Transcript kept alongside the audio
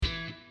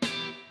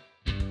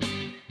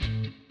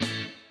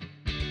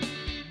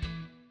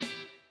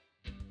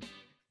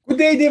Good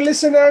day, dear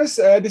listeners.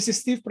 This is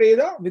Steve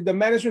Preda with the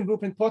Management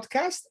Blueprint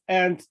Podcast.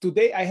 And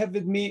today I have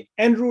with me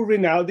Andrew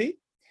Rinaldi,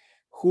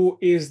 who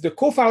is the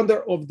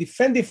co-founder of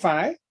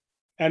Defendify,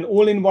 an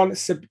all-in-one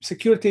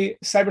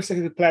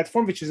cybersecurity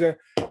platform, which is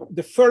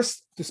the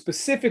first to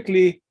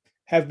specifically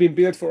have been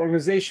built for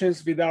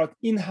organizations without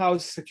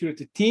in-house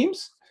security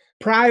teams.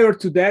 Prior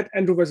to that,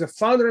 Andrew was a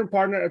founder and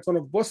partner at one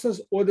of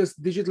Boston's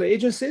oldest digital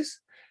agencies.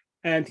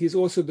 And he's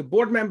also the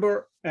board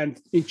member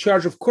and in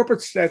charge of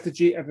corporate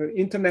strategy at an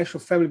international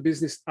family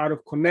business out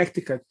of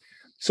Connecticut.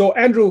 So,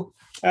 Andrew,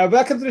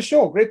 welcome to the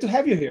show. Great to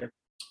have you here.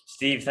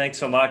 Steve, thanks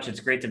so much. It's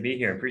great to be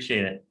here.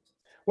 Appreciate it.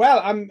 Well,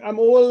 I'm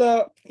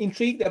all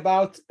intrigued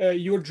about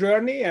your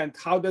journey and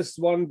how does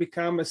one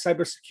become a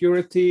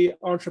cybersecurity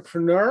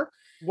entrepreneur?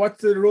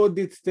 What road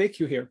did take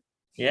you here?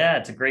 Yeah,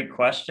 it's a great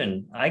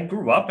question. I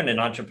grew up in an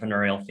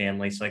entrepreneurial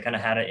family, so I kind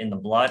of had it in the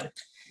blood.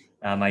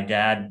 My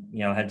dad,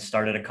 had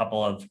started a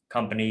couple of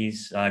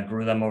companies,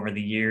 grew them over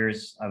the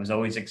years. I was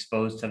always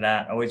exposed to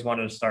that. Always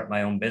wanted to start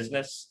my own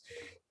business.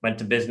 Went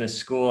to business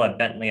school at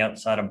Bentley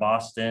outside of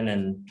Boston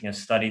and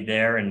studied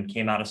there and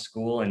came out of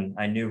school. And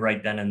I knew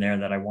right then and there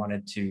that I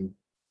wanted to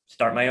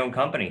start my own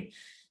company.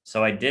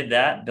 So I did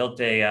that, built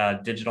a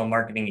digital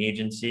marketing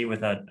agency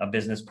with a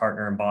business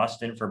partner in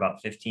Boston for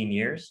about 15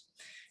 years.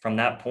 From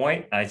that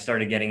point, I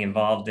started getting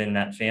involved in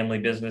that family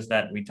business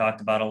that we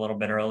talked about a little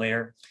bit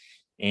earlier,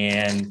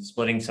 and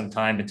splitting some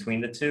time between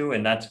the two.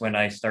 And that's when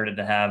I started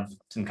to have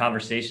some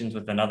conversations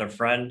with another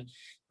friend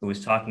who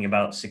was talking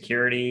about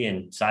security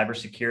and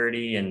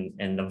cybersecurity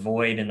and the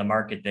void in the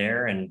market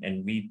there.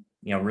 And we,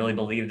 really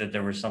believed that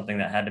there was something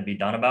that had to be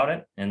done about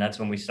it. And that's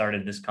when we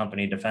started this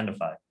company,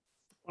 Defendify.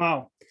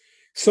 Wow.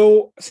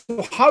 So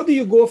how do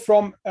you go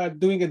from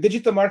doing a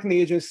digital marketing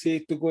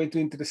agency to going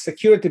into the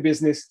security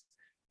business?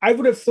 I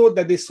would have thought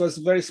that this was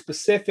very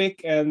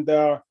specific and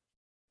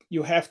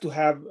you have to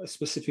have a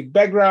specific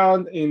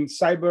background in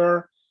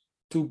cyber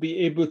to be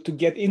able to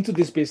get into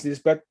this business,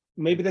 but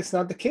maybe that's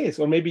not the case,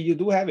 or maybe you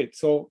do have it.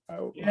 So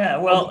yeah,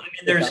 well,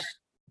 there's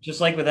just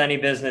like with any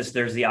business,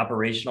 there's the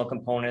operational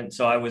component.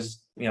 So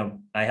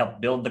I helped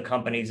build the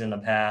companies in the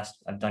past.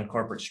 I've done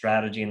corporate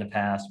strategy in the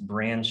past,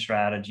 brand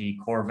strategy,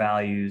 core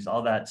values,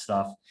 all that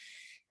stuff.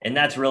 And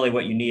that's really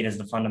what you need as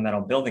the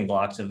fundamental building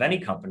blocks of any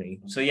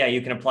company. So yeah,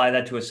 you can apply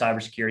that to a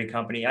cybersecurity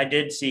company. I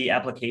did see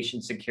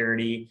application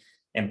security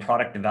and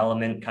product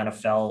development kind of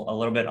fell a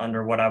little bit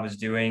under what I was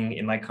doing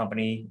in my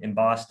company in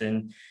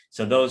Boston.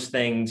 So those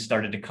things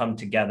started to come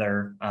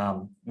together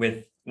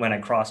with when I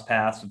crossed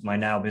paths with my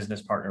now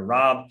business partner,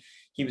 Rob.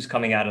 He was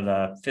coming out of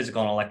the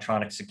physical and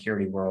electronic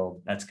security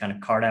world. That's kind of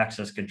card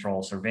access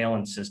control,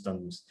 surveillance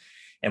systems.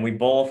 And we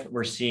both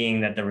were seeing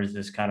that there was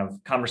this kind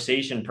of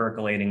conversation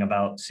percolating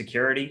about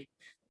security,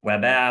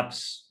 web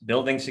apps,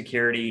 building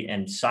security,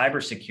 and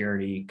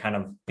cybersecurity kind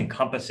of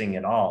encompassing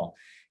it all.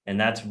 And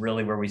that's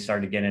really where we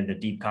started to get into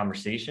deep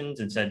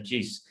conversations and said,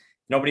 geez,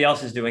 nobody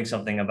else is doing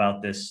something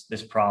about this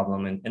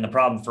problem. And the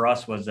problem for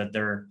us was that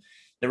there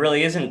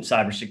really isn't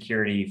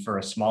cybersecurity for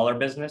a smaller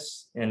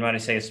business. And when I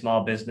say a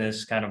small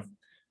business, kind of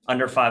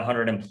under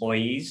 500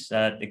 employees,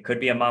 it could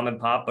be a mom and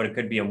pop, but it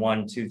could be a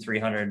 1, 2,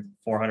 300,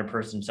 400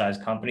 person size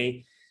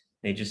company.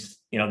 They just,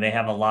 they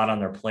have a lot on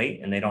their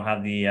plate and they don't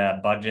have the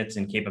budgets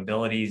and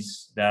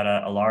capabilities that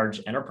a large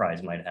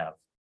enterprise might have.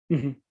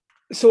 Mm-hmm.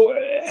 So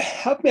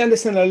help me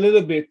understand a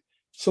little bit.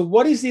 So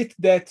why is it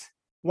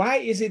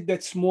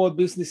that small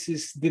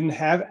businesses didn't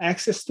have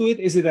access to it?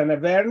 Is it an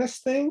awareness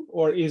thing,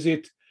 or is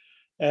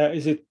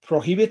it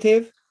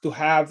prohibitive to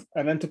have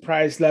an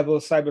enterprise level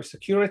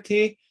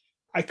cybersecurity?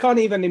 I can't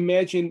even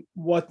imagine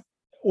what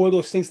all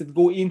those things that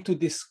go into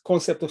this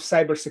concept of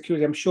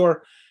cybersecurity. I'm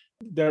sure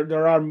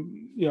there are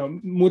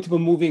multiple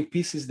moving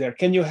pieces there.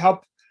 Can you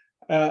help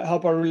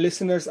our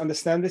listeners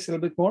understand this a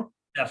little bit more?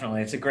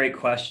 Definitely. It's a great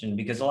question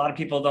because a lot of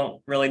people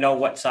don't really know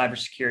what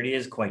cybersecurity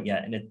is quite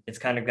yet. And it's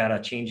kind of got a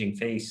changing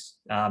face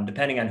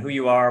depending on who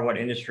you are, what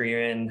industry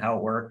you're in, how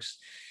it works.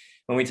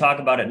 When we talk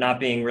about it not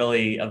being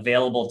really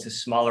available to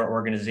smaller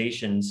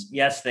organizations,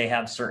 yes, they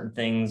have certain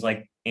things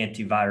like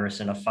antivirus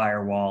and a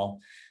firewall,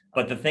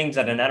 but the things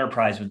that an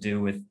enterprise would do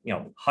with,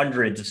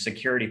 hundreds of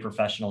security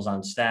professionals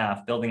on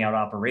staff, building out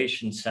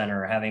operations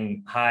center,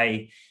 having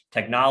high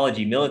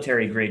technology,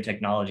 military grade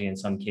technology in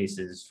some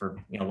cases for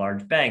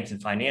large banks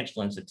and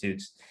financial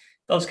institutes,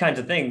 those kinds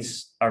of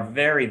things are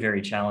very,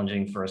 very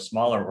challenging for a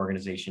smaller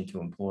organization to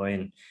employ.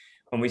 And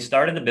when we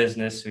started the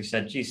business, we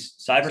said, geez,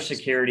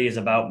 cybersecurity is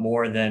about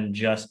more than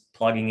just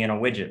plugging in a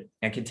widget.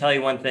 I can tell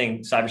you one thing,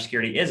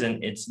 cybersecurity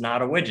isn't, it's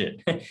not a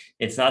widget.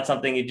 It's not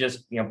something you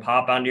just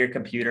pop onto your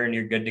computer and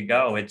you're good to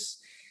go. It's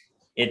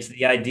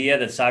the idea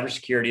that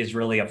cybersecurity is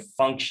really a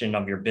function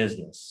of your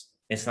business.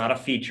 It's not a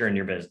feature in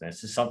your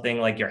business. It's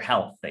something like your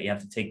health that you have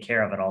to take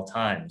care of at all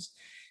times.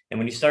 And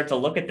when you start to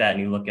look at that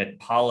and you look at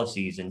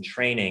policies and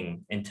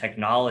training and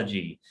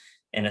technology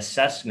and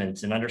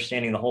assessments and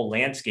understanding the whole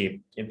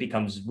landscape, it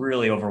becomes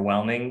really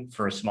overwhelming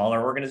for a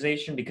smaller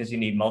organization because you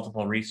need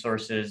multiple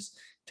resources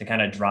to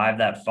kind of drive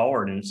that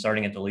forward and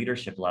starting at the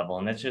leadership level.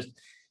 And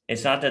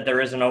it's not that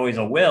there isn't always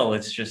a will,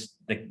 it's just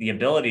the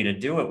ability to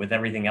do it with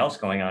everything else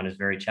going on is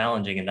very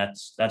challenging. And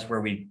that's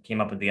where we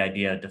came up with the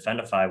idea of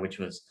Defendify, which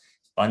was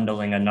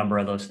bundling a number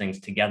of those things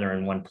together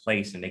in one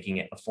place and making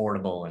it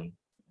affordable and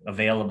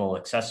available,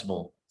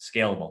 accessible,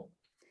 scalable.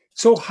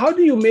 So how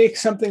do you make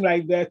something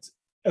like that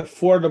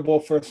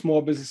affordable for a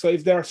small business? So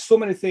if there are so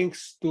many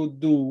things to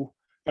do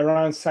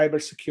around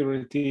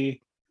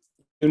cybersecurity,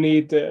 you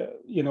need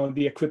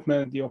the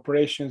equipment, the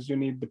operations, you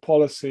need the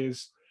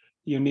policies,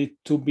 you need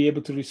to be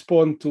able to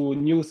respond to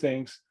new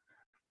things.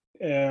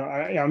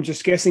 I'm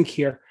just guessing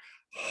here.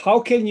 How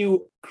can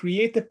you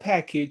create a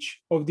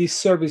package of these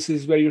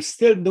services where you're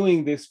still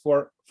doing this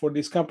for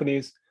these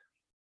companies,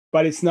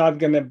 but it's not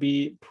going to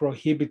be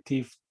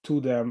prohibitive to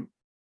them?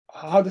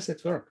 How does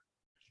it work?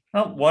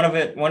 Well, one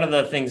of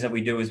the things that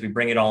we do is we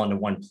bring it all into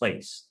one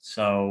place.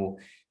 So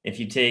if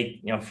you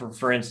take,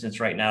 for instance,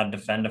 right now,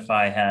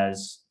 Defendify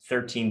has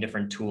 13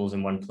 different tools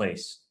in one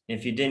place.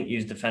 If you didn't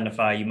use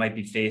Defendify, you might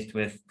be faced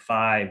with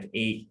 5,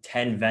 8,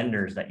 10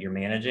 vendors that you're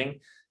managing.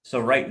 So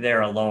right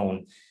there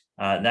alone,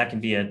 that can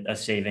be a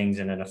savings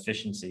and an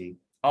efficiency.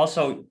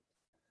 Also,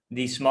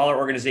 the smaller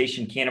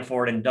organization can't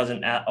afford and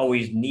doesn't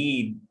always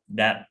need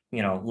that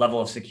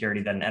level of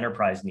security that an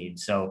enterprise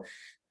needs. So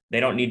they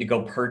don't need to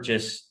go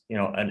purchase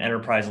an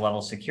enterprise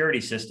level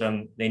security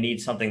system. They need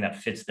something that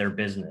fits their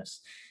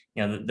business.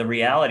 The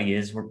reality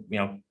is,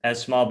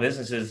 as small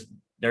businesses,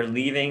 they're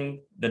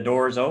leaving the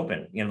doors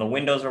open. The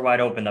windows are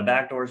wide open, the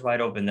back doors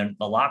wide open,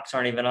 the locks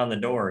aren't even on the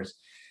doors.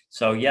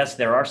 So yes,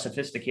 there are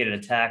sophisticated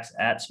attacks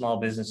at small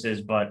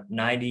businesses, but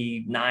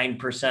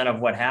 99%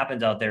 of what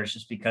happens out there is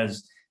just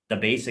because the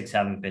basics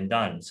haven't been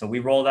done. So we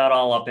roll that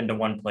all up into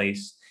one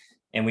place,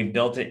 and we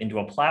built it into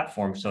a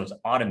platform so it's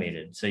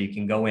automated. So you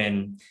can go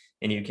in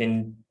and you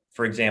can,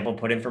 for example,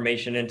 put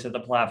information into the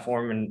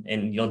platform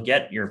and you'll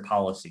get your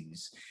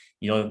policies.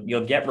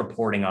 You'll get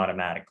reporting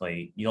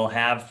automatically. You'll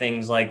have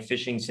things like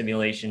phishing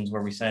simulations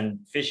where we send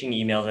phishing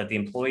emails at the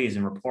employees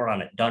and report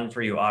on it, done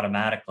for you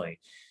automatically.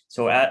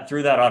 So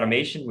through that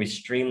automation, we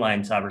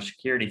streamline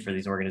cybersecurity for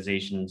these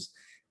organizations,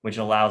 which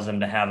allows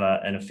them to have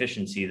an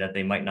efficiency that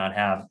they might not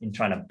have in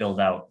trying to build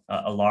out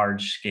a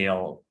large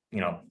scale,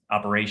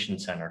 operation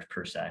center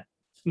per se.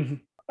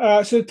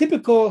 Mm-hmm. So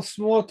typical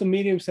small to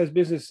medium sized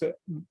business,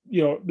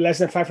 less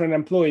than 500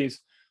 employees,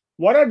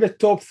 what are the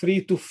top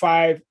 3 to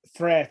 5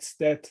 threats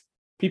that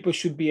people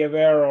should be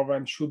aware of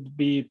and should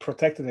be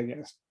protected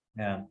against?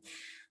 Yeah.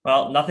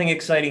 Well, nothing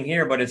exciting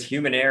here, but it's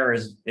human error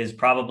is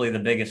probably the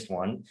biggest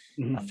one.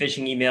 Mm-hmm.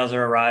 Phishing emails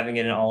are arriving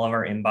in all of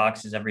our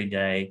inboxes every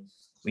day.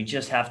 We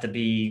just have to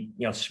be,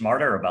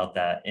 smarter about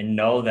that and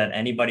know that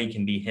anybody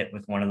can be hit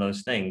with one of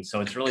those things. So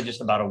it's really just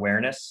about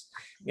awareness.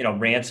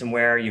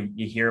 Ransomware,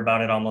 you hear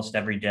about it almost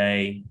every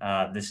day.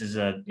 This is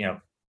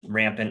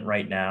rampant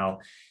right now.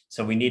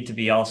 So we need to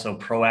be also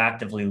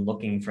proactively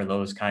looking for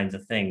those kinds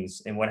of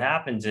things. And what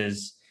happens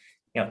is,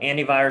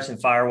 antivirus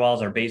and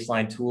firewalls are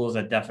baseline tools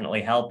that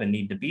definitely help and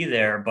need to be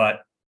there,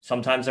 but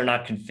sometimes they're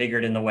not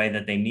configured in the way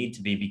that they need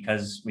to be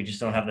because we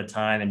just don't have the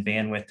time and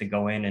bandwidth to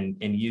go in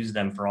and use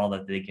them for all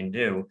that they can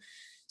do.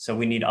 So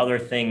we need other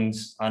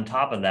things on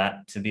top of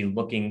that to be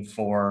looking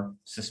for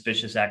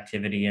suspicious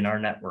activity in our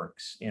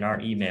networks, in our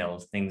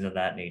emails, things of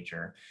that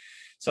nature.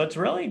 So it's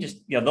really just,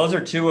 those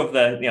are 2 of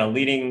the,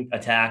 leading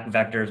attack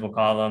vectors, we'll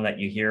call them, that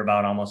you hear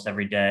about almost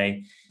every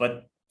day.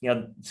 But,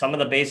 some of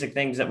the basic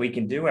things that we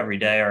can do every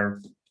day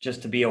are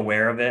just to be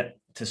aware of it,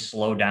 to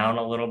slow down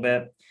a little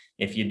bit.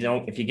 If you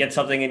get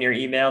something in your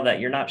email that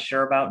you're not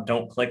sure about,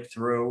 don't click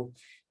through,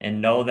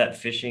 and know that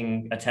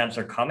phishing attempts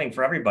are coming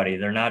for everybody.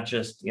 They're not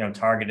just,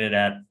 targeted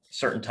at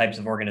certain types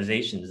of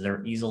organizations.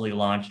 They're easily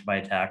launched by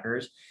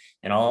attackers.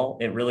 And all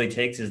it really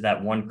takes is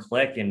that one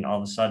click, and all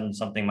of a sudden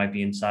something might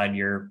be inside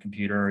your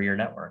computer or your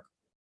network.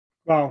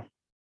 Wow.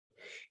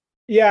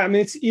 Yeah, I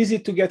mean, it's easy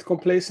to get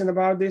complacent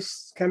about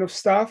this kind of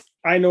stuff.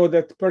 I know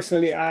that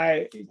personally,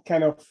 I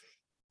kind of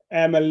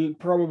am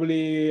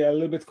probably a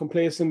little bit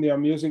complacent.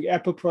 I'm using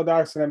Apple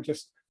products and I'm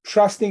just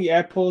trusting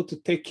Apple to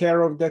take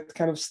care of that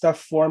kind of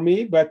stuff for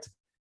me. But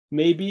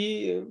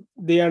maybe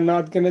they are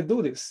not going to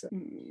do this.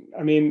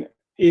 I mean,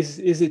 is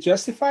it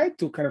justified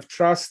to kind of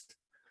trust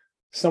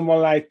someone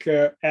like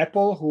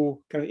Apple,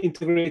 who kind of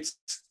integrates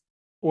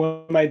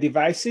all my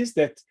devices,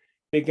 that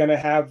they're going to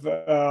have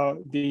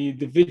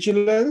the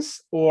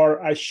vigilance, or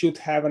I should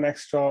have an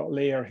extra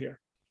layer here?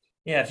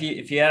 Yeah,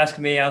 if you ask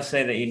me, I'll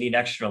say that you need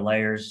extra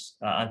layers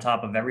on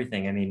top of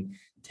everything. I mean,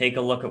 take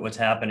a look at what's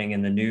happening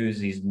in the news.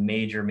 These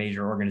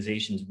major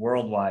organizations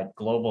worldwide,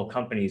 global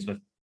companies with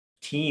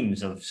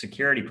teams of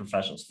security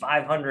professionals,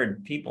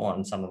 500 people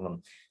on some of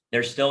them,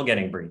 they're still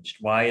getting breached.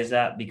 Why is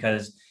that?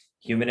 Because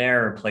human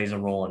error plays a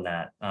role in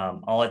that.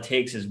 All it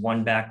takes is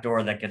one back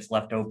door that gets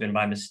left open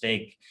by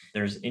mistake.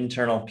 There's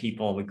internal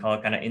people, we call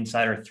it kind of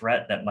insider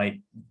threat, that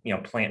might,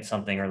 plant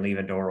something or leave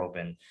a door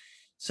open.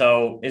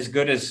 So as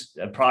good as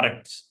a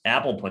product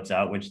Apple puts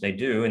out, which they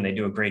do, and they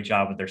do a great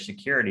job with their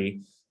security,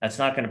 That's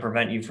not going to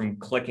prevent you from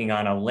clicking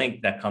on a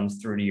link that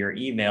comes through to your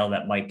email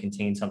that might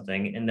contain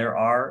something. And there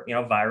are,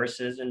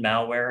 viruses and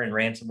malware and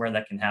ransomware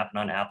that can happen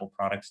on Apple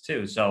products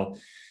too. So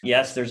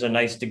yes, there's a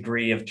nice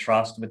degree of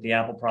trust with the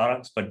Apple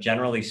products, but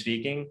generally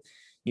speaking,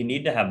 you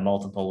need to have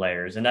multiple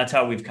layers. And that's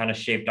how we've kind of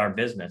shaped our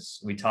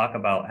business. We talk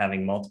about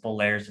having multiple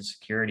layers of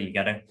security. You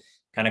got to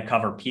kind of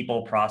cover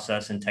people,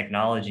 process, and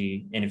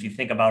technology. And if you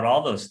think about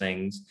all those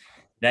things,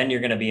 then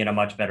you're going to be in a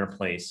much better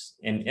place.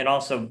 And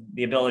also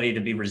the ability to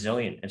be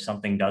resilient if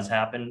something does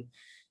happen.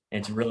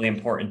 It's really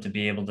important to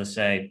be able to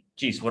say,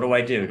 geez, what do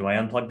I do? Do I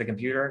unplug the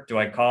computer? Do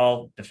I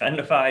call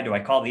Defendify? Do I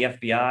call the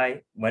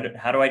FBI?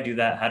 How do I do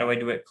that? How do I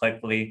do it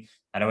quickly?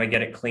 How do I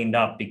get it cleaned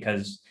up?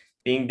 Because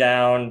being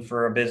down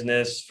for a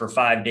business for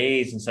 5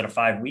 days instead of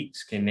 5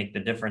 weeks can make the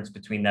difference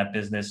between that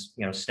business,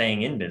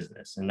 staying in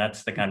business. And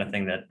that's the kind of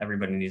thing that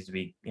everybody needs to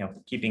be,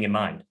 keeping in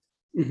mind.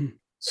 Mm-hmm.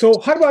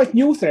 So how about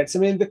new threats? I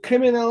mean, the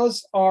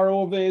criminals are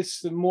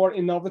always more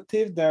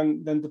innovative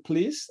than the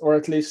police, or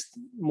at least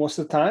most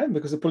of the time,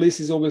 because the police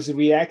is always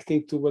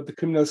reacting to what the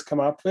criminals come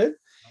up with.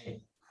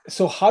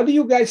 So how do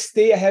you guys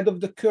stay ahead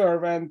of the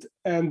curve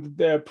and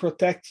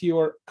protect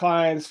your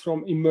clients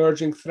from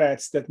emerging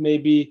threats that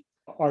maybe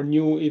are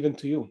new even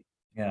to you?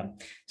 Yeah,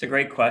 it's a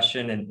great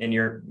question. And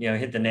you're,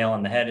 hit the nail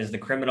on the head. Is the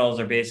criminals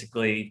are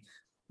basically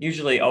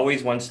usually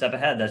always one step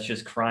ahead. That's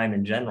just crime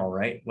in general,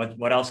 right?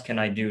 What else can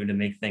I do to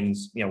make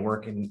things,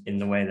 work in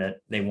the way that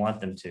they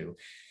want them to?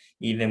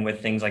 Even with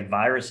things like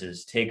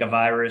viruses, take a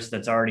virus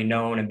that's already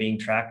known and being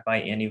tracked by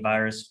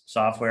antivirus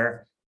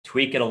software,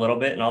 tweak it a little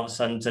bit, and all of a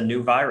sudden it's a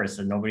new virus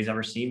that nobody's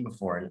ever seen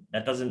before. And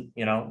that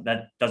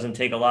doesn't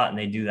take a lot, and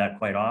they do that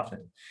quite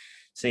often.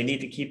 So you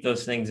need to keep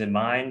those things in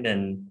mind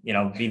and,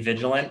 be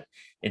vigilant.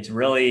 It's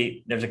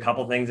really, there's a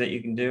couple things that you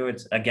can do.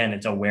 It's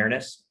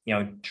awareness,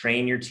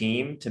 train your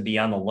team to be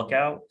on the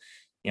lookout.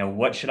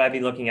 What should I be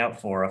looking out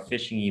for? A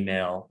phishing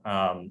email,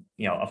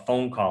 a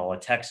phone call, a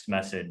text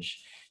message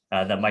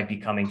that might be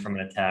coming from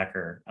an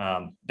attacker,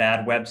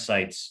 bad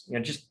websites,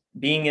 just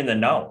being in the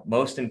know.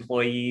 Most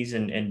employees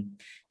and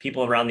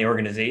people around the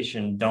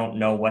organization don't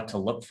know what to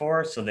look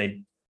for. So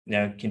they,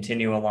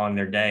 continue along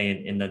their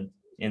day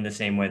in the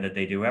same way that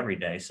they do every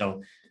day.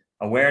 So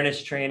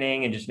awareness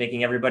training and just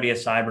making everybody a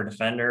cyber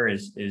defender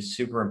is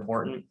super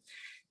important.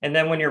 And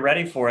then when you're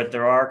ready for it,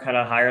 there are kind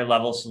of higher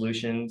level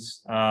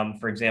solutions.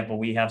 For example,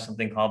 we have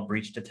something called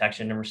breach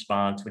detection and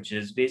response, which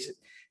is basic.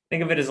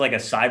 Think of it as like a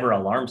cyber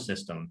alarm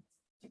system,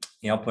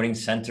 putting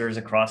sensors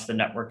across the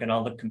network and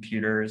all the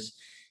computers,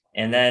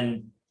 and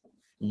then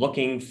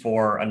looking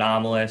for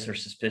anomalous or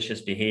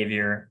suspicious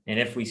behavior. And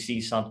if we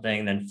see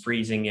something, then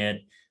freezing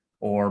it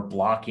or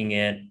blocking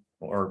it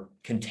or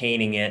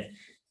containing it.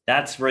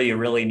 That's where you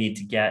really need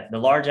to get. The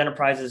large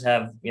enterprises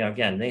have,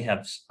 they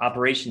have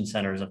operation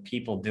centers of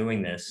people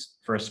doing this.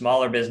 For a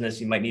smaller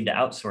business, you might need to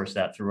outsource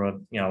that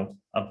through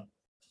a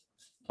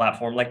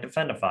platform like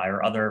Defendify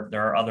or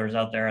there are others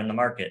out there in the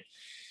market.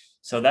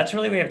 So that's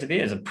really what you have to be,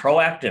 is a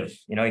proactive.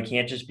 You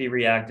can't just be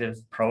reactive,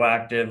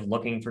 proactive,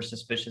 looking for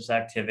suspicious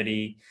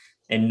activity,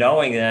 and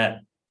knowing that,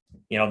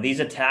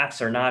 these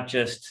attacks are not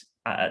just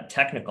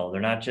technical.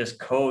 They're not just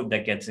code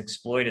that gets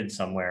exploited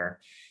somewhere.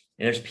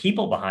 There's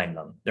people behind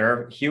them.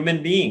 They're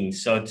human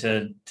beings. So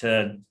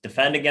to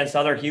defend against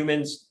other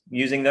humans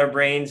using their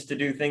brains to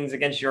do things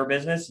against your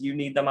business, you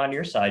need them on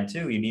your side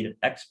too. You need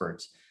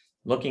experts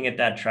looking at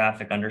that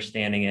traffic,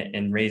 understanding it,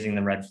 and raising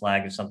the red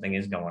flag if something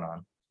is going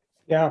on.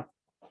 Yeah.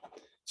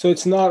 So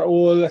it's not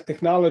all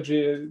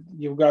technology.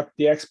 You've got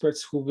the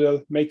experts who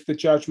will make the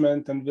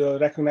judgment and will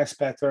recognize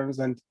patterns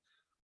and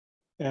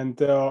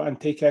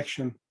take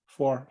action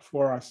for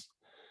us.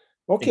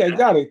 Okay, I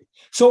got it.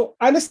 So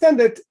I understand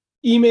that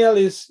email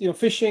is,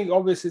 phishing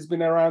obviously has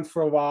been around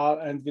for a while,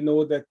 and we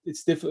know that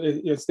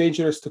it's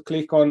dangerous to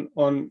click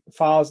on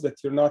files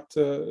that you're not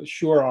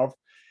sure of.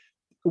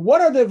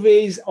 What other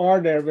ways are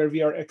there where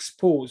we are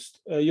exposed?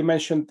 You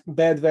mentioned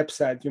bad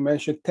website, you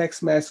mentioned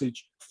text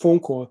message,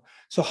 phone call.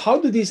 So how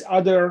do these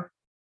other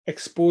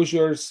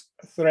exposures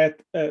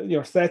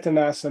threaten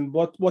us, and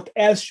what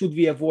else should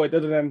we avoid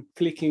other than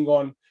clicking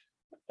on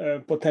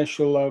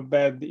potential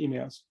bad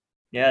emails?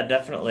 Yeah,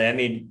 definitely. I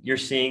mean, you're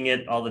seeing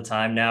it all the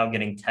time now,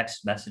 getting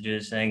text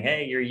messages saying,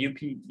 hey, your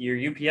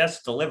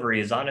UPS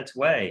delivery is on its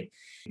way.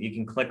 You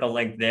can click a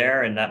link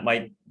there and that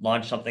might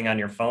launch something on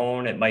your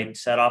phone. It might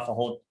set off a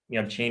whole,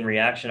 chain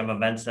reaction of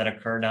events that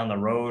occur down the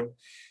road.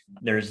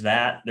 There's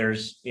that.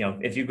 There's,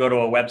 if you go to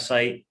a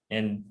website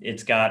and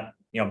it's got,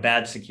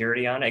 bad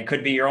security on it, it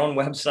could be your own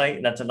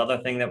website. That's another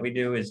thing that we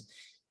do, is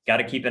got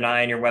to keep an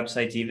eye on your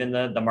websites, even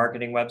the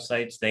marketing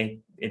websites.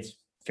 It's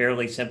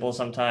fairly simple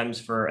sometimes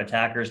for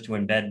attackers to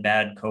embed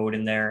bad code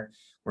in there,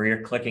 where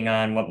you're clicking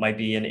on what might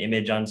be an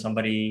image on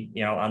somebody,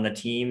 on the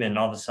team, and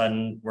all of a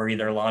sudden we're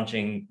either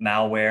launching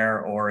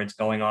malware or it's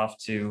going off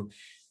to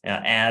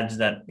ads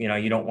that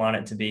you don't want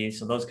it to be.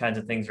 So those kinds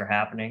of things are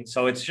happening.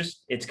 So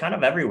it's kind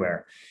of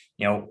everywhere.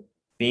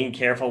 Being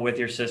careful with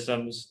your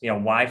systems.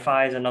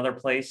 Wi-Fi is another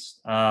place.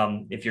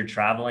 If you're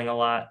traveling a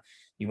lot,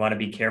 You want to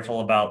be careful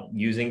about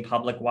using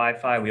public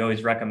Wi-Fi. We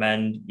always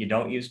recommend you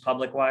don't use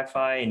public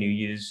Wi-Fi, and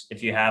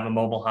if you have a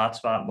mobile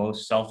hotspot,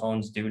 most cell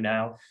phones do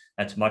now.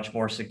 That's much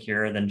more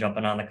secure than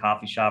jumping on the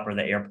coffee shop or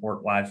the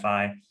airport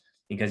Wi-Fi,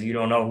 because you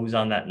don't know who's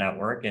on that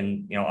network.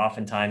 And,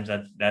 oftentimes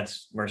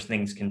that's where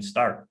things can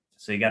start.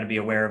 So you got to be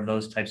aware of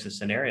those types of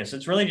scenarios. So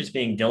it's really just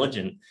being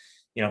diligent.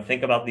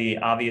 Think about the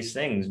obvious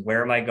things.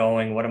 Where am I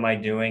going? What am I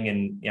doing?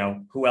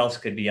 And, who else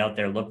could be out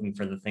there looking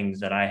for the things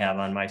that I have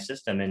on my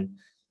system? And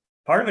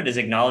part of it is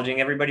acknowledging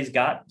everybody's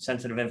got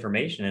sensitive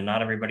information and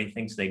not everybody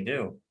thinks they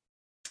do.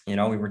 We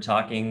were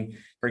talking,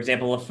 for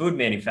example, a food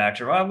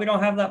manufacturer. Oh, we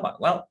don't have that much.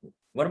 Well,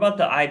 what about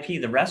the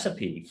IP, the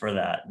recipe for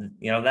that?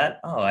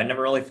 I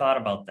never really thought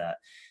about that.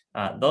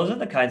 Those are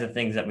the kinds of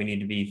things that we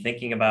need to be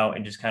thinking about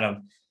and just kind of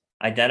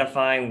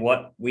identifying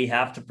what we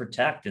have to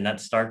protect. And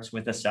that starts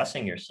with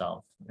assessing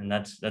yourself. And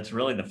that's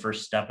really the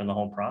first step in the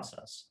whole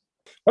process.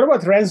 What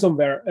about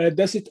ransomware?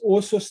 Does it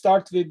also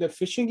start with the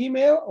phishing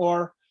email,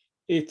 or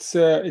it's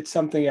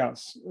something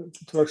else?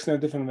 It works in a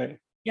different way.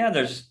 Yeah,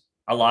 there's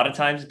a lot of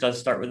times it does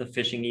start with a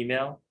phishing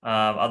email.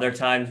 Other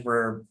times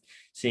we're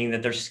seeing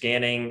that they're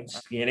scanning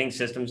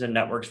systems and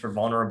networks for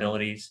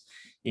vulnerabilities.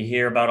 You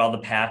hear about all the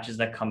patches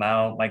that come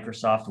out,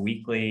 Microsoft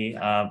Weekly,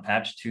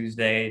 Patch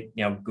Tuesday,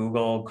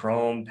 Google,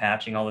 Chrome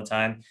patching all the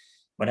time.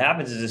 What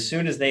happens is as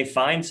soon as they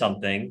find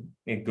something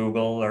in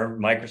Google or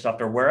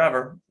Microsoft or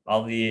wherever,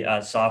 all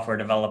the software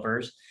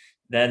developers,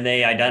 then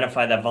they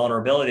identify that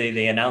vulnerability.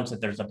 They announce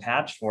that there's a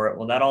patch for it.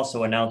 Well, that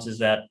also announces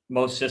that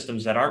most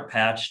systems that aren't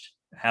patched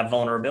have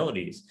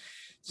vulnerabilities.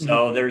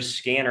 So there's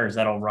scanners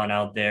that'll run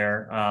out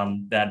there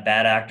that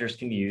bad actors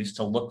can use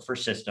to look for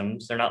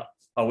systems. They're not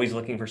always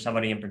looking for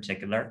somebody in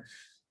particular,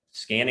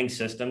 scanning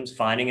systems,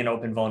 finding an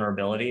open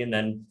vulnerability, and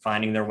then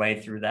finding their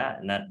way through that.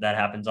 And that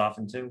happens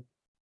often too.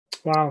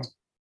 Wow.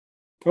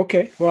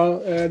 Okay. Well,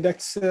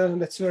 that's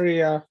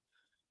very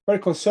very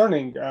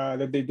concerning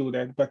that they do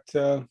that,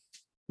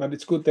 but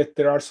it's good that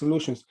there are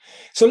solutions.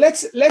 So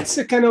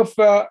let's kind of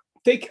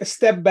take a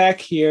step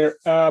back here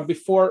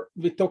before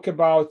we talk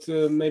about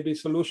maybe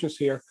solutions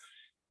here.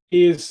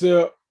 Is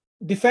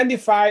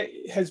Defendify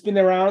has been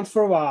around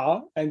for a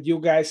while, and you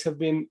guys have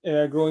been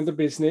growing the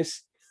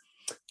business.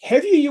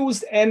 Have you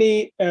used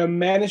any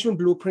management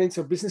blueprints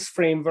or business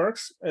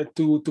frameworks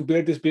to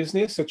build this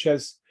business, such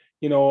as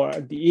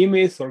the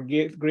E-Myth or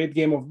Great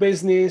Game of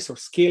Business or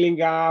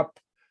Scaling Up,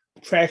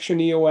 Traction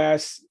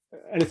EOS,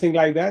 anything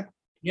like that?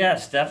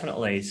 Yes,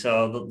 definitely.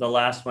 So the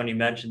last one you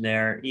mentioned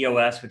there,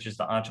 EOS, which is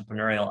the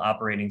Entrepreneurial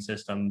Operating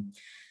System,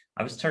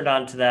 I was turned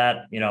on to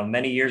that,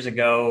 many years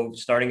ago,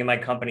 starting in my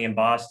company in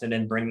Boston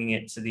and bringing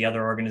it to the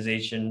other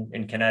organization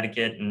in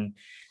Connecticut. And,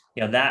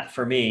 that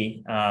for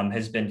me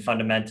has been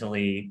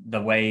fundamentally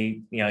the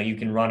way, you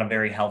can run a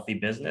very healthy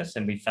business.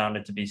 And we found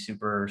it to be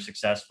super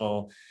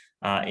successful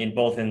in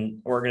both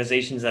in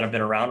organizations that have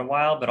been around a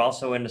while, but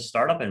also in the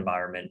startup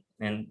environment.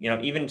 And,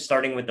 even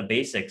starting with the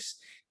basics,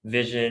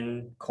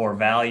 vision, core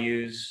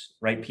values,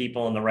 right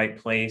people in the right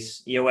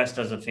place. EOS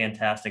does a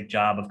fantastic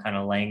job of kind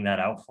of laying that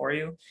out for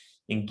you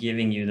and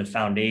giving you the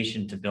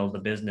foundation to build the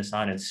business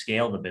on and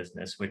scale the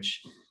business,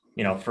 which,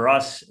 for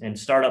us in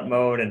startup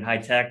mode and high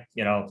tech,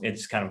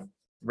 it's kind of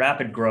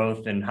rapid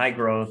growth and high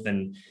growth,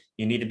 and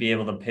you need to be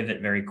able to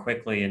pivot very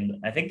quickly.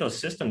 And I think those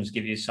systems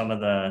give you some of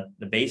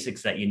the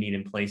basics that you need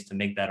in place to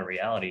make that a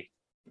reality.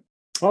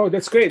 Oh,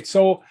 that's great.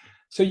 So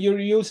you're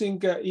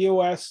using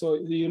EOS, so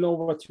you know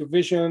what your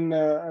vision,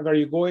 where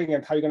you're going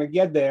and how you're going to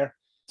get there.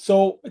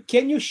 So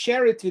can you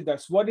share it with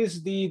us? What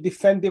is the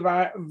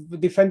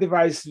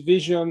Defendify's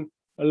vision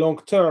long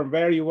term?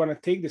 Where you want to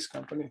take this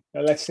company,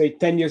 let's say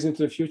 10 years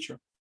into the future?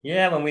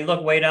 Yeah, when we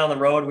look way down the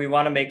road, we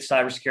want to make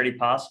cybersecurity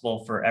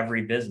possible for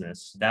every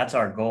business. That's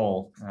our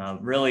goal.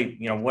 Really,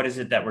 what is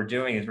it that we're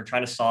doing is we're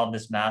trying to solve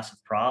this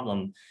massive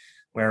problem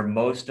where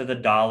most of the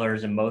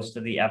dollars and most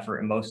of the effort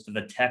and most of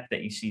the tech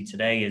that you see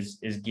today is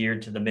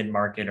geared to the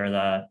mid-market or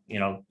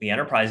the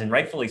enterprise. And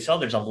rightfully so,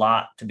 there's a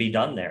lot to be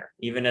done there,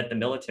 even at the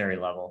military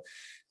level.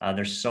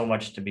 There's so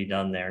much to be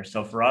done there.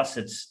 So for us,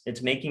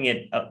 it's making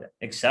it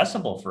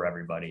accessible for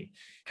everybody,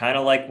 kind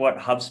of like what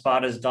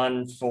HubSpot has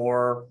done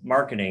for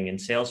marketing and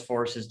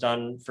Salesforce has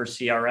done for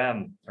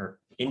CRM, or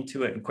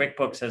Intuit and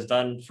QuickBooks has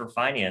done for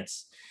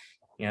finance.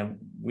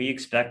 We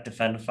expect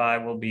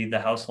Defendify will be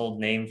the household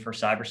name for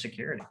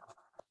cybersecurity.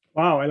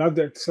 Wow, I love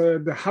that. So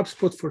the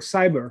HubSpot for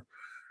cyber.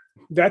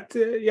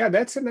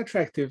 That's an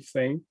attractive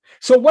thing.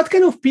 So what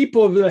kind of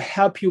people will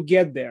help you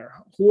get there?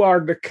 Who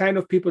are the kind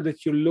of people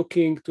that you're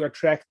looking to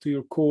attract to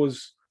your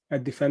cause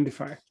at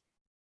Defendify?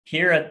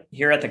 Here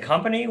at the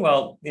company,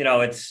 well,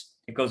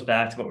 it goes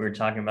back to what we were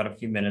talking about a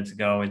few minutes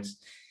ago. It's,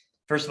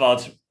 first of all,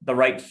 it's the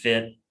right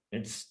fit.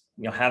 It's,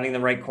 having the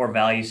right core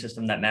value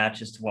system that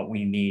matches to what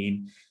we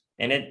need.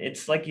 And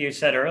it's like you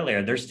said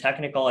earlier, there's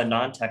technical and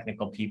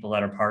non-technical people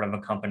that are part of a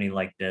company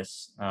like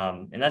this.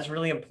 And that's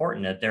really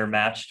important that they're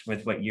matched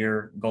with what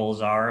your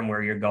goals are and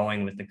where you're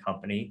going with the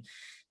company.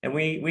 And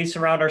we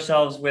surround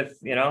ourselves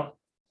with,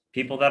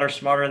 people that are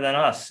smarter than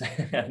us.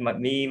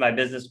 Me, my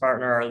business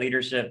partner, our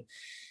leadership.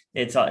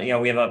 it's,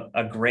 we have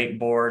a great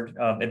board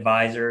of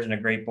advisors and a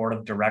great board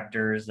of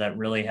directors that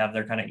really have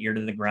their kind of ear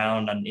to the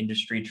ground on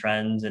industry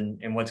trends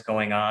and what's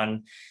going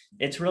on.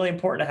 It's really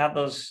important to have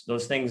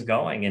those things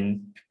going,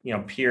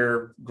 and,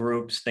 peer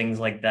groups, things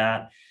like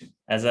that.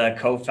 As a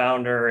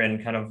co-founder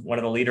and kind of one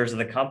of the leaders of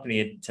the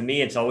company, to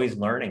me, it's always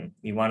learning.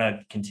 You want to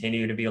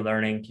continue to be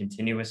learning,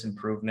 continuous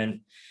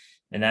improvement.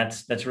 And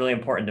that's really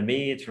important to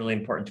me. It's really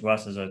important to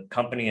us as a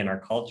company and our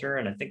culture.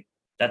 And I think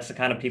that's the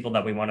kind of people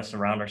that we want to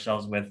surround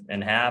ourselves with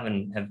and have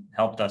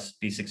helped us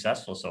be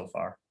successful so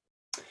far.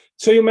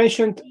 So you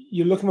mentioned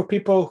you're looking for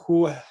people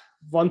who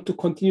want to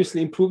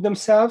continuously improve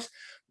themselves.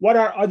 What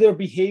are other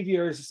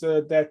behaviors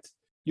that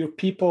your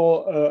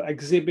people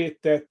exhibit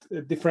that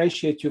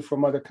differentiate you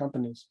from other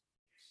companies?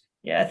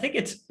 Yeah, I think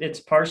it's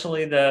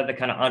partially the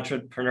kind of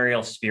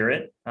entrepreneurial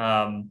spirit.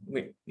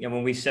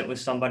 When we sit with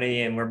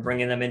somebody and we're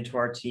bringing them into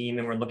our team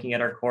and we're looking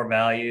at our core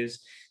values,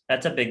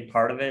 that's a big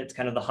part of it. It's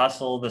kind of the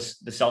hustle, the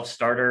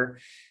self-starter.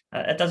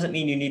 It doesn't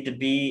mean you need to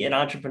be an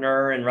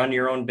entrepreneur and run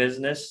your own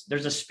business.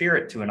 There's a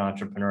spirit to an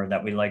entrepreneur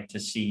that we like to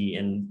see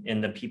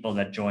in the people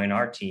that join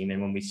our team. And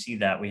when we see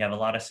that, we have a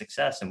lot of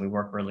success and we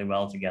work really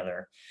well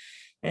together.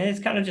 And it's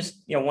kind of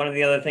just, one of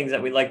the other things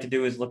that we like to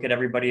do is look at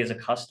everybody as a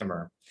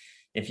customer.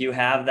 If you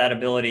have that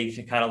ability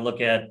to kind of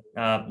look at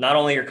not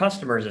only your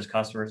customers as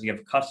customers, you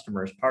have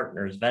customers,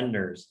 partners,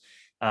 vendors,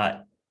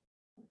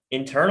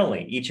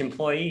 internally, each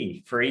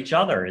employee for each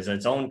other is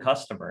its own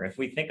customer. If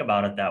we think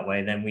about it that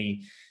way, then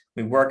we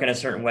work in a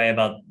certain way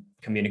about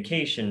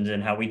communications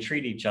and how we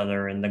treat each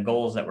other and the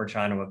goals that we're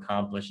trying to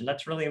accomplish. And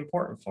that's really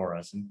important for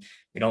us. And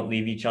we don't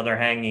leave each other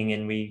hanging,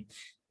 and we,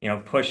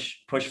 push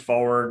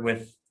forward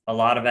with a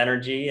lot of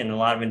energy and a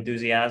lot of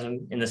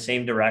enthusiasm in the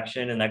same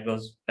direction. And that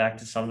goes back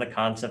to some of the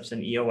concepts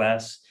in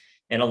EOS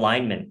and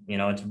alignment.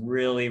 It's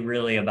really,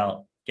 really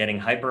about getting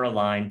hyper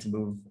aligned to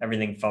move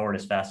everything forward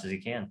as fast as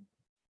you can.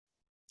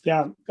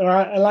 Yeah,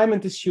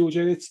 alignment is huge,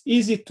 and it's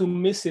easy to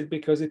miss it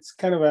because it's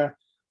kind of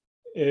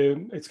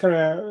an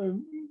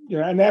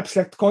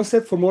abstract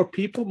concept for most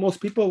people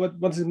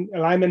what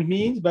alignment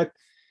means. But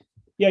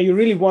yeah, you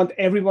really want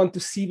everyone to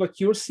see what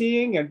you're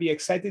seeing and be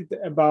excited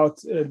about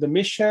the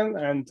mission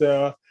and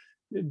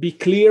be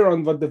clear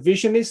on what the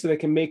vision is, so they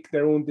can make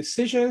their own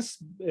decisions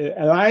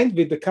aligned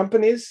with the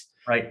company's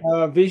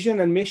vision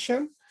and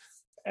mission.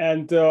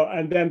 And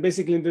then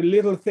basically the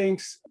little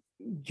things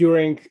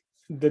during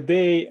the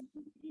day,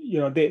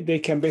 they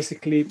can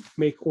basically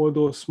make all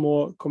those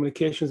small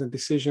communications and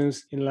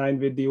decisions in line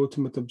with the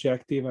ultimate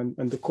objective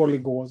and the quarterly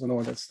goals and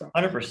all that stuff.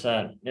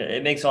 100%.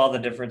 It makes all the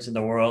difference in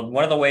the world.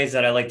 One of the ways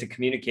that I like to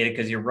communicate it,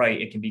 because you're right,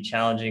 it can be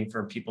challenging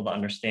for people to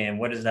understand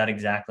what does that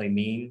exactly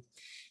mean.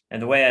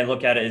 And the way I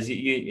look at it is,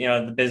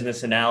 the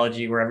business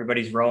analogy where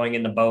everybody's rowing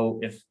in the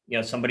boat.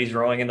 If, somebody's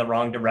rowing in the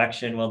wrong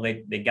direction, well,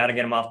 they got to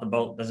get them off the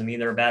boat. Doesn't mean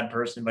they're a bad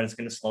person, but it's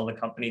going to slow the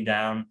company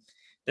down. At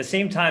the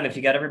same time, if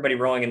you got everybody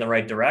rowing in the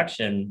right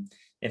direction,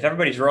 if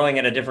everybody's rowing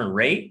at a different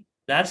rate,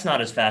 that's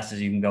not as fast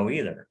as you can go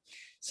either.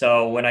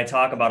 So when I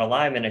talk about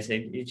alignment, I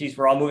say, geez,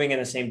 we're all moving in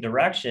the same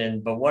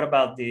direction, but what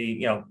about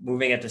the,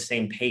 moving at the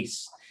same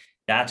pace?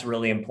 That's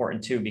really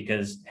important too,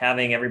 because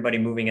having everybody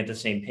moving at the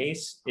same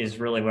pace is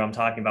really what I'm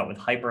talking about with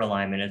hyper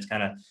alignment. It's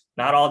kind of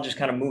not all just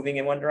kind of moving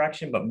in one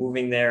direction, but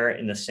moving there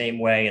in the same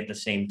way at the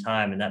same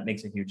time. And that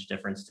makes a huge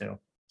difference too.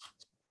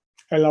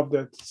 I love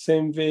that.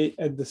 Same way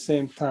at the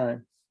same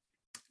time.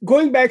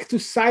 Going back to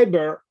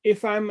cyber,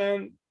 if I'm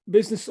a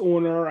business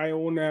owner, I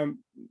own a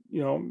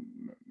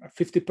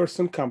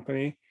 50-person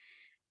company,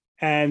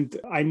 and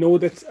I know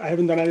that I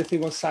haven't done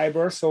anything on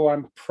cyber, so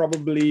I'm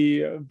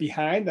probably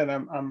behind, and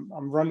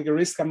I'm running a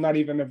risk I'm not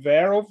even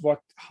aware of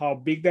how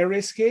big that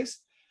risk is.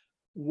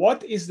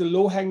 What is the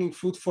low-hanging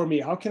fruit for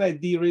me? How can I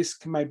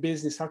de-risk my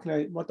business?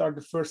 What are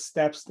the first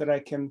steps that I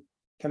can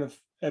kind of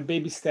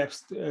baby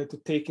steps to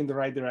take in the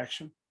right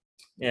direction?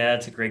 Yeah,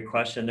 that's a great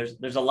question.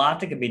 There's a lot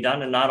that can be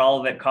done, and not all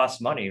of it costs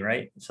money,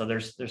 right? So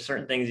there's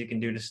certain things you can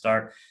do to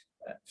start.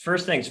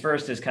 First things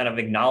first is kind of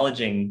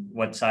acknowledging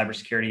what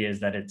cybersecurity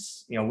is, that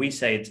it's, we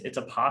say it's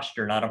a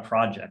posture, not a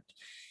project.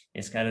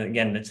 It's kind of,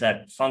 again, it's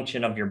that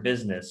function of your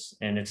business,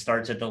 and it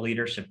starts at the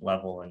leadership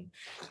level, and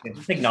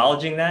just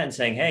acknowledging that and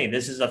saying, hey,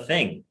 this is a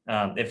thing.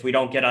 If we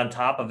don't get on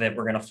top of it,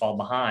 we're going to fall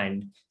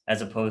behind,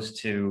 as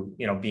opposed to,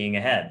 being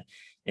ahead.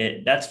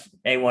 That's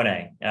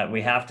A1A.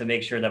 We have to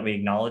make sure that we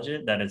acknowledge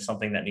it, that it's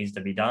something that needs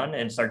to be done,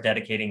 and start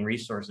dedicating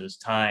resources,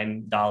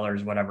 time,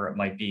 dollars, whatever it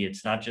might be.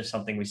 It's not just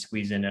something we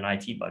squeeze in an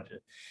IT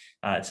budget.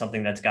 It's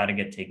something that's got to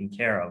get taken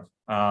care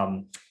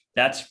of.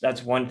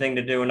 That's one thing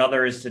to do.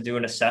 Another is to do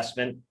an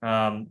assessment.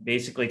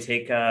 Basically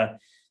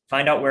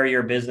find out where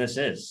your business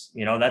is.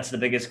 That's the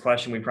biggest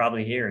question we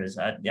probably hear is,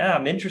 yeah,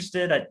 I'm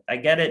interested. I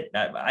get it.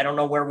 I don't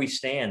know where we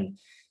stand.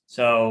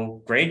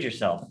 So grade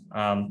yourself.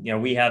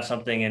 We have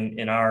something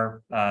in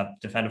our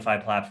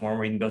Defendify platform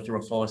where you can go through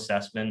a full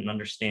assessment and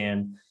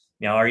understand,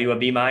 are you a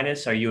B-?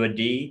 Are you a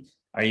D?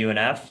 Are you an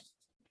F?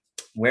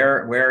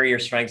 Where are your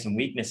strengths and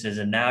weaknesses?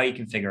 And now you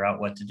can figure out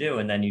what to do.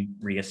 And then you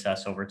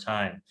reassess over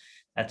time.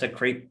 That's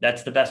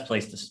the best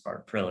place to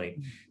start,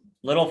 really.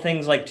 little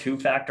things like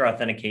two-factor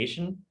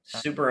authentication,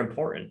 super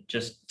important.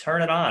 Just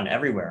turn it on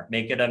everywhere.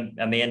 Make it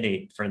a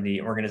mandate for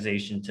the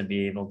organization to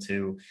be able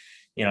to,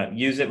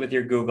 use it with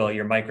your Google,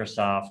 your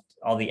Microsoft,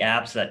 all the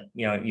apps that,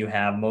 you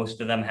have.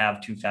 Most of them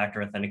have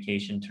two-factor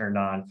authentication turned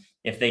on.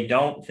 If they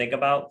don't, think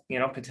about,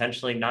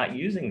 potentially not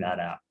using that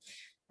app.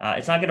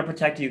 It's not going to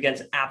protect you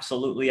against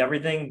absolutely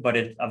everything, but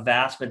a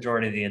vast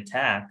majority of the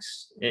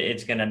attacks,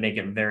 it's going to make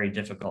it very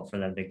difficult for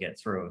them to get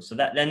through. So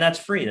that's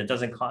free. That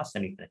doesn't cost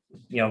anything.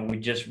 We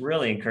just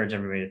really encourage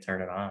everybody to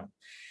turn it on.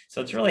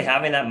 So it's really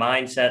having that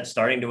mindset,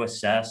 starting to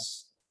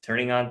assess,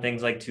 turning on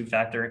things like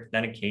two-factor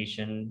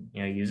authentication,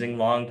 using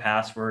long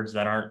passwords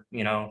that aren't,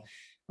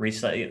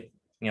 reset.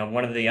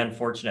 One of the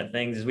unfortunate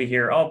things is we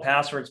hear, oh,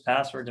 passwords,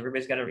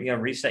 everybody's got to,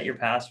 reset your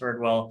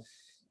password. Well,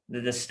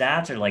 the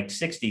stats are like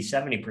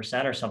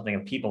 60-70% or something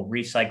of people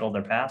recycle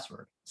their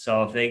password.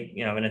 So if they,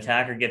 an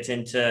attacker gets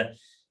into,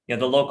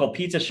 the local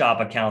pizza shop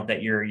account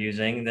that you're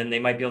using, then they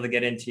might be able to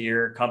get into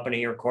your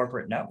company or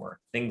corporate network,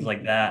 things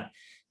like that.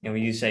 When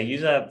you say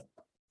use a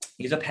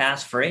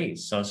passphrase,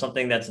 so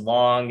something that's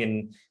long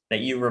and that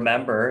you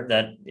remember,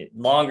 that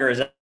longer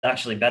is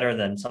actually better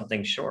than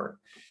something short.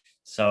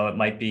 So it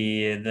might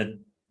be the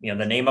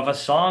name of a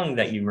song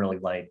that you really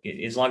like,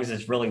 as long as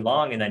it's really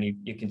long, and then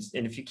you can,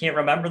 and if you can't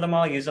remember them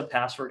all, use a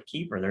password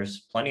keeper.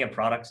 There's plenty of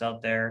products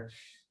out there.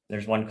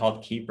 There's one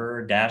called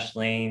Keeper,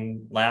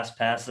 Dashlane,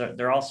 LastPass.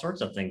 There are all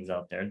sorts of things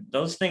out there.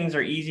 Those things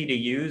are easy to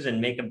use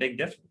and make a big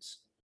difference.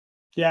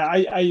 Yeah,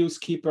 I use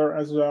Keeper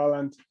as well.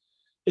 And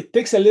it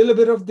takes a little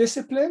bit of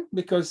discipline,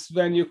 because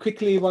when you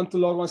quickly want to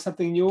log on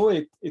something new,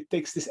 it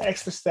takes this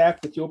extra step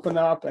that you open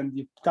up and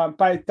you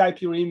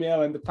type your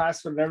email and the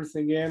password and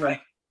everything in. Right.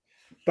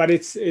 But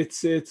it's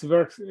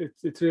worth it.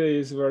 It really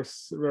is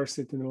worth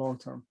it in the long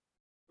term.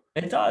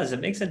 It does.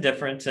 It makes a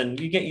difference, and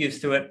you get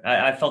used to it.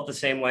 I felt the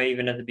same way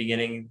even at the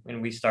beginning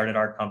when we started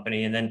our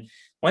company. And then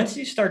once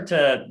you start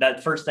to,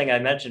 that first thing I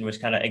mentioned was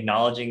kind of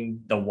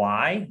acknowledging the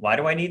why. Why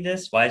do I need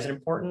this? Why is it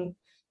important?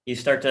 You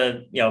start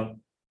to,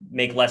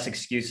 make less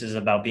excuses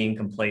about being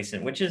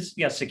complacent, which is,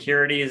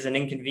 security is an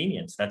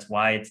inconvenience. That's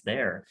why it's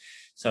there.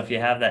 So if you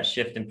have that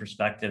shift in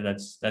perspective,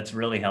 that's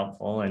really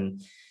helpful.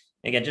 And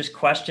again, just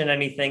question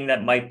anything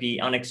that might be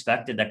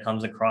unexpected that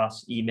comes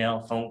across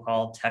email, phone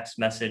call, text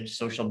message,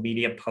 social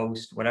media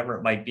post, whatever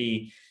it might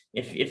be.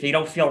 If you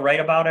don't feel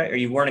right about it or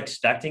you weren't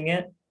expecting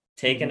it,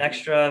 take an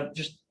extra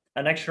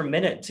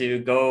minute to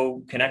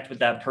go connect with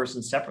that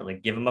person separately.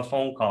 Give them a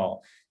phone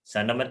call,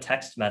 send them a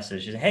text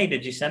message. Hey,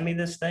 did you send me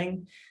this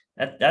thing?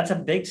 That's a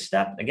big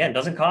step. Again,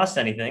 doesn't cost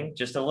anything,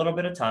 just a little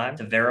bit of time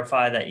to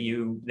verify that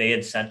they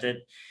had sent it.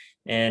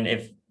 And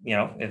if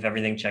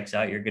everything checks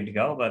out, you're good to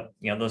go. But,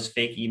 those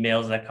fake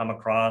emails that come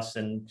across,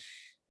 and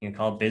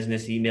call it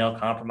business email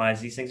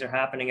compromise, these things are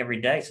happening every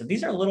day. So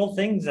these are little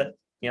things that,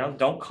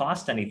 don't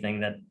cost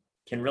anything that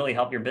can really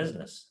help your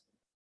business.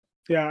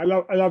 Yeah, I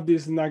love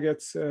these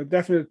nuggets.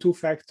 Definitely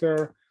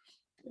two-factor,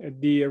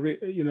 the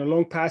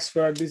long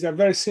password. These are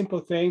very simple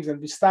things, and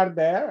we start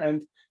there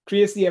and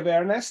creates the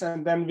awareness,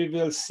 and then we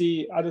will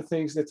see other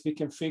things that we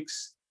can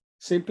fix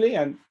simply.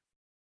 And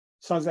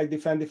sounds like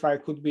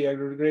Defendify could be a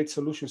great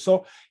solution.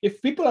 So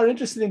if people are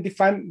interested in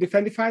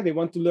Defendify, they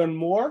want to learn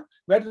more,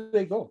 where do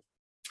they go?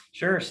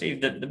 Sure, Steve.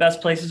 The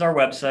best place is our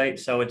website.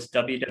 So it's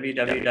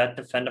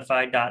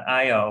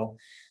www.defendify.io.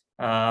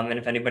 And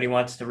if anybody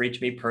wants to reach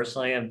me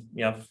personally, and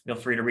feel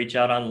free to reach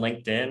out on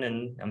LinkedIn,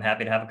 and I'm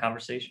happy to have a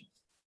conversation.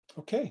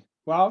 Okay,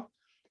 well,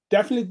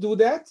 definitely do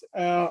that.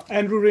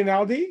 Andrew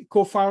Rinaldi,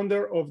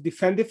 co-founder of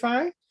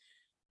Defendify.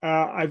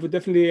 I would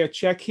definitely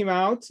check him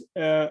out,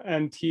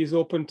 and he's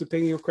open to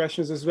taking your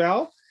questions as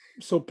well.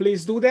 So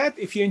please do that.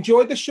 If you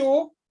enjoyed the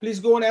show, please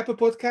go on Apple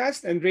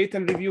Podcast and rate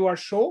and review our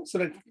show so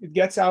that it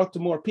gets out to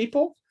more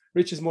people,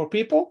 reaches more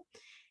people.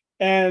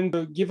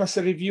 And give us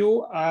a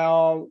review.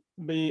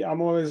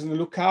 I'm always on the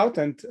lookout,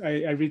 and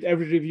I read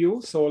every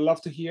review. So I'd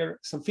love to hear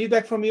some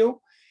feedback from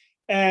you.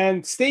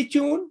 And stay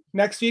tuned.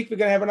 Next week, we're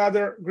going to have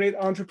another great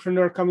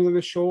entrepreneur coming on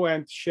the show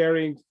and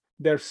sharing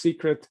their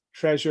secret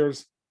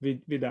treasures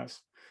with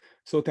us.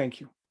 So thank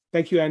you.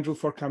 Thank you, Andrew,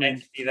 for coming.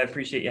 Thanks, Steve. I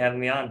appreciate you having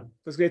me on. It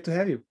was great to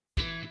have you.